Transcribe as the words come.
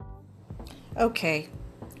Okay,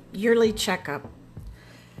 yearly checkup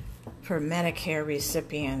for Medicare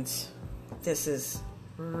recipients. This has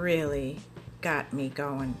really got me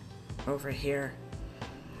going over here.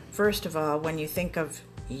 First of all, when you think of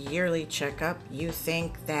yearly checkup, you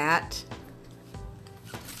think that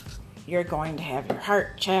you're going to have your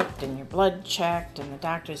heart checked and your blood checked and the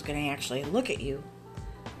doctor's going to actually look at you.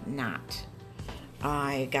 Not.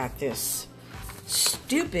 I got this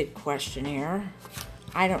stupid questionnaire.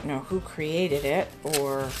 I don't know who created it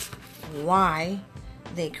or why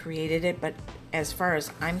they created it, but as far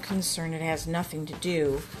as I'm concerned, it has nothing to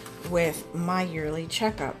do with my yearly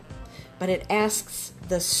checkup. But it asks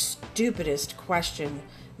the stupidest question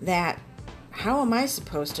that, how am I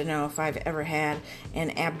supposed to know if I've ever had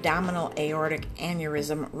an abdominal aortic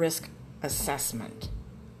aneurysm risk assessment?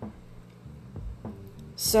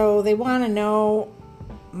 So they want to know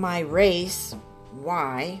my race.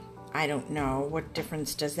 Why? I don't know. What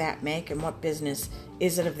difference does that make, and what business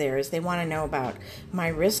is it of theirs? They want to know about my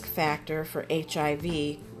risk factor for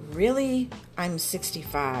HIV. Really? I'm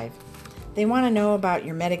 65. They want to know about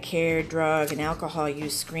your Medicare drug and alcohol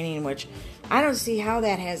use screening, which I don't see how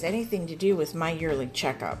that has anything to do with my yearly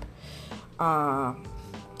checkup.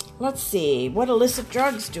 Let's see. What illicit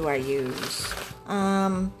drugs do I use?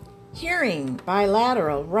 Hearing,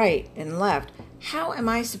 bilateral, right and left. How am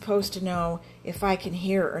I supposed to know if I can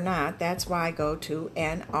hear or not? That's why I go to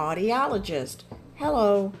an audiologist.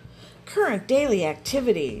 Hello. Current daily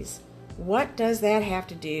activities. What does that have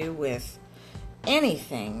to do with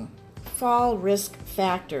anything? Fall risk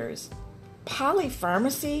factors.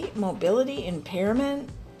 Polypharmacy, mobility impairment.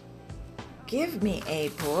 Give me a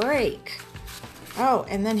break. Oh,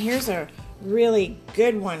 and then here's a really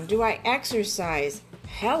good one. Do I exercise?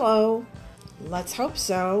 Hello. Let's hope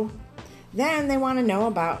so. Then they want to know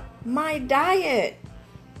about my diet.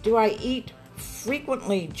 Do I eat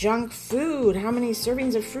frequently junk food? How many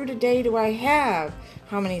servings of fruit a day do I have?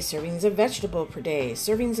 How many servings of vegetable per day?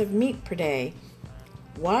 Servings of meat per day?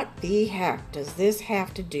 What the heck does this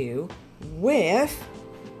have to do with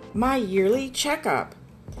my yearly checkup?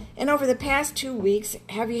 And over the past 2 weeks,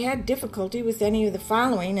 have you had difficulty with any of the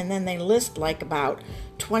following? And then they list like about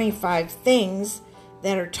 25 things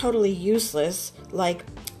that are totally useless, like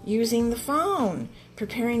using the phone,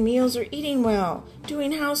 preparing meals or eating well,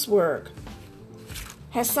 doing housework.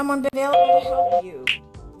 Has someone been available to help you?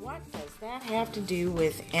 What does that have to do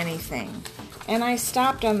with anything? And I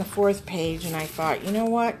stopped on the 4th page and I thought, you know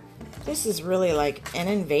what? This is really like an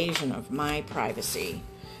invasion of my privacy.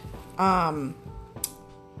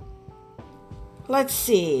 Let's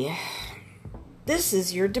see. This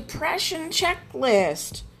is your depression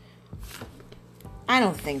checklist. I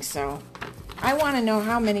don't think so. I want to know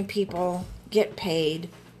how many people get paid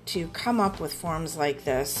to come up with forms like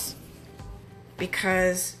this,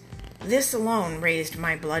 because this alone raised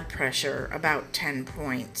my blood pressure about 10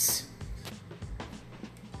 points.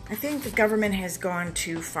 I think the government has gone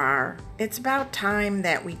too far. It's about time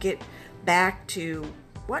that we get back to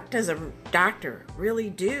what does a doctor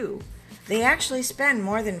really do? They actually spend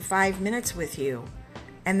more than 5 minutes with you,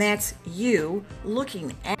 and that's you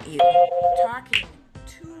looking at you, talking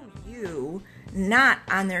to you, not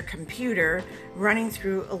on their computer, running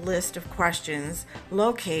through a list of questions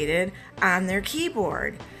located on their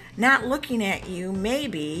keyboard, not looking at you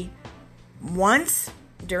maybe once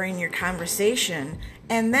during your conversation,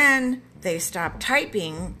 and then they stop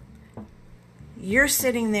typing. You're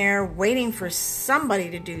sitting there waiting for somebody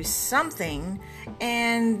to do something,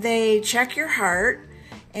 and they check your heart,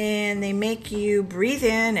 and they make you breathe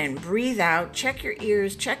in and breathe out, check your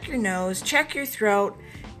ears, check your nose, check your throat,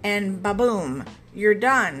 and ba-boom, you're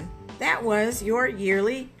done. That was your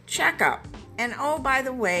yearly checkup. And oh, by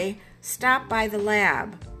the way, stop by the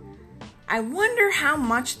lab. I wonder how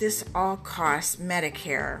much this all costs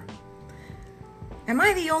Medicare. Am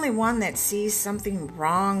I the only one that sees something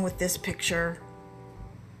wrong with this picture?